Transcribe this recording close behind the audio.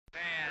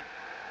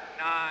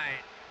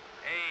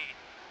8,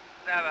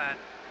 7,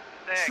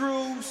 6,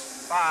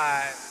 Truce.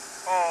 5,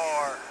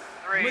 4,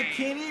 3,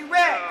 McKinney 2,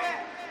 Rap.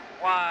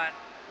 1,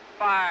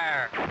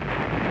 fire.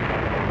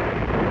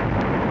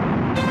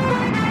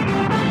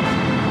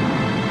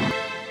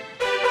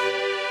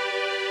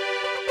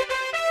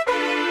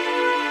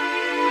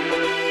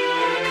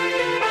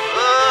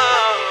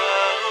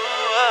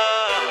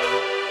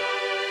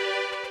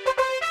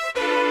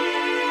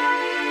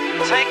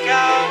 Take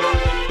out.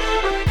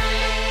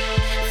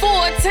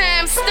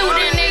 Full-time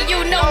student and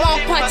you know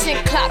I'm punching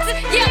clocks.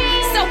 Yeah,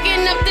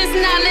 soaking up this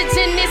knowledge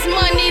and this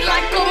money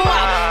like a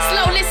mop.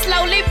 Slowly,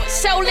 slowly, but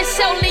surely,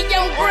 surely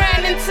I'm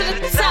grinding to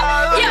the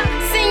top. Yeah,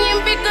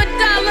 seeing bigger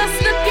dollars,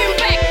 looking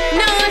back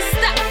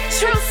non-stop.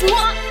 Truce,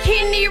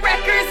 McKinney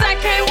records, I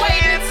can't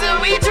wait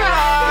until we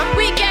drop.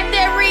 We got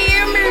that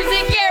real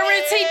music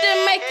guaranteed to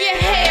make your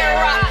hair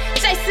rock.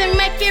 Json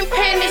making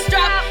panties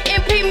drop,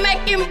 MP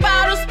making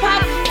bottles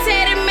pop,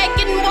 Teddy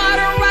making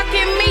water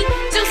rocking me.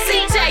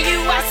 Juicee,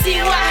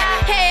 Juicee,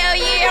 hell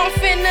yeah, I'm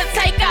finna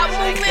take out,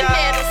 moving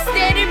at a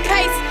steady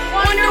pace.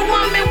 Wonder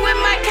Woman with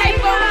my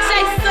cape on,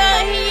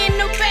 Json, he in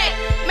the back,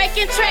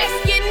 making tracks,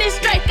 getting it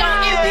straight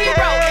on MP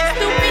rolling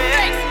stupid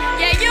tracks.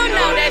 Yeah, you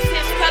know that's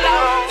his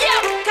cologne.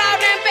 Yeah, call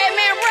them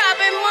Batman,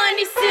 Robin,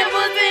 money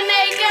symbols and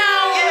they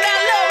gone. I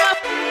love my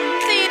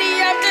city,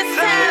 I'm just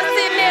tired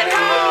sitting at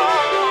home.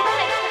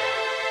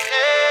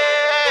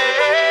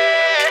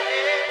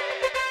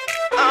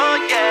 Oh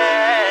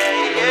yeah.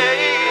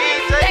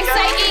 They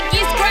say it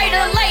gets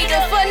greater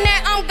later. For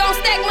now, I'm gon'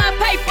 stack my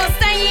paper,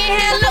 saying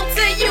hello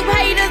to you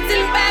haters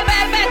and bye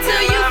bye bye to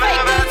you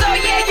fakers. Oh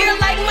yeah, you're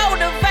like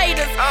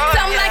motivators.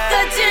 Some like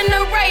a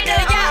generator.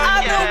 Y'all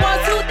are the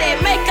ones who that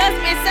make us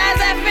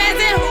besides our fans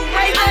and who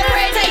rate us.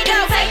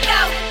 Take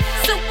out.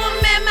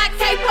 Superman, my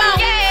cape on.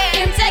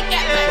 MJ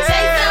got my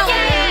Json.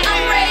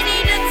 I'm ready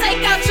to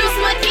take out. Juice,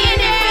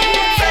 McKinney,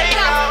 finna take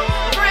off.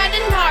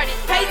 Grinding hard, it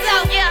pays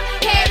off.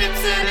 Headed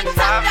to the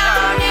top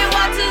down and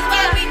watch us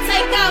while we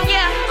take off.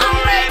 I'm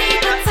ready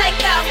to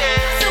take off.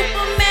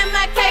 Superman,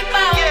 my cape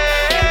on.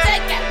 MJ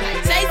got my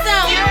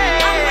Json.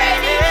 I'm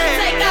ready to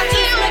take off.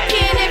 Juice,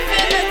 McKinney,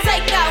 finna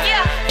take off.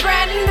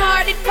 Grinding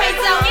hard, it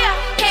pays off.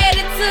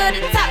 Headed to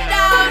the top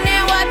down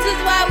and watch us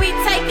while we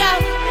take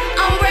off.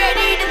 I'm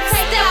ready to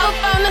take off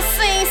on the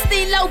scene,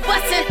 still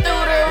bustin'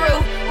 through the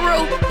roof.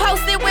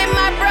 Posted with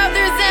my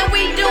brothers and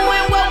we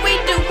doing what we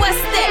do.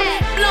 What's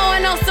that?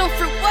 Blowing on some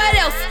fruit. What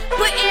else?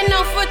 Putting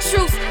on for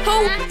truce.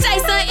 Who?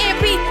 Json,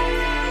 MP.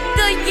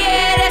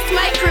 Yeah, that's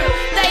my crew.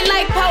 They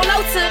like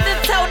polo to the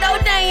toto.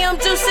 Damn,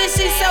 Juicee,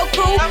 she's so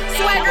cool.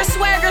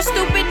 Swagger,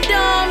 stupid,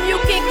 dumb. You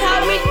can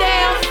call me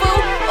down, fool.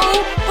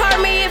 Ooh,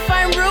 pardon me if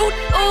I'm rude.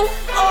 Ooh,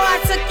 oh,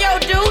 I took your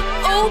dude.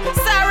 Ooh,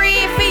 sorry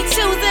if he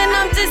choosing.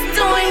 I'm just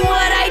doing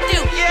what I do.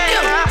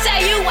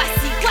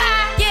 Juicee,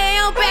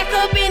 yeah, I'm back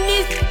up in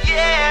this.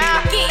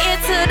 Get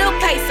into the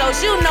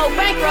pesos, you know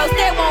bankrolls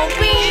that won't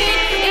be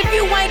in. If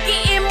you ain't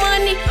getting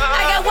money,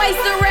 I got ways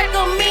to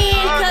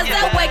recommend. Cause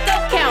I wake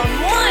up counting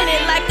money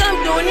like I'm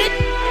doing it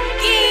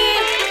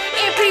again.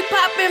 MP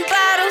popping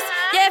bottles,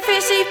 yeah,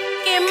 fishy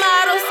f***ing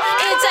models.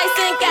 And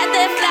Json got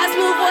that fly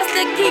smooth voice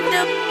to keep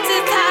the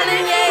bitches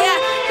hollering. Yeah, I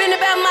been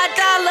about my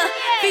dollar,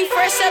 be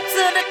fresh up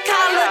to the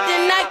collar.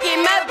 Then I get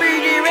my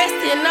booty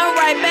resting, I'm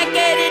right back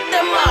at it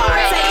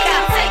tomorrow.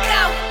 Take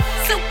out,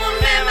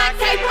 Superman, my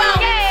cape on.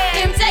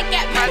 MJ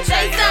got my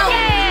Json.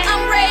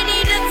 I'm ready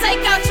to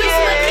take out. Juice,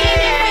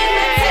 McKinney,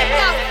 finna take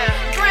off.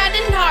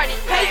 Grinding hard,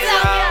 it pays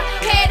off.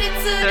 Headed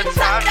to the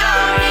top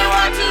down and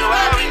watch us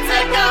while we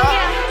take off.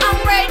 I'm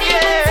ready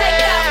to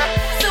take off.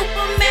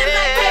 Superman,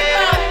 my cape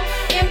on.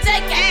 MJ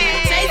got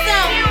my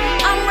Json.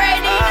 I'm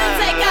ready to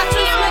take out.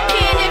 Juice,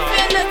 McKinney,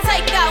 finna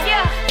take off.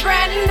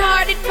 Grinding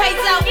hard, it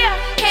pays off.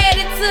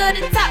 Headed to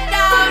the top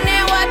down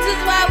and watch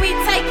us while we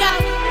take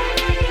off.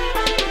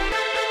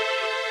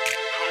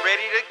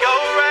 Ready to go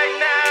right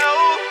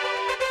now.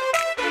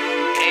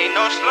 Ain't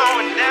no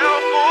slowing down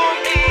for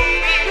me.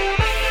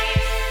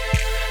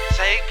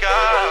 Take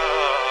off.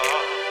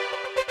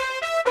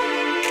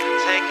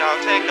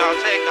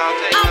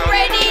 I'm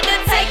ready to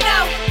take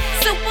off.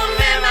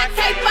 Superman, my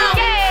cape on.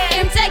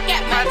 MJ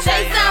got my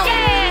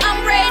Json.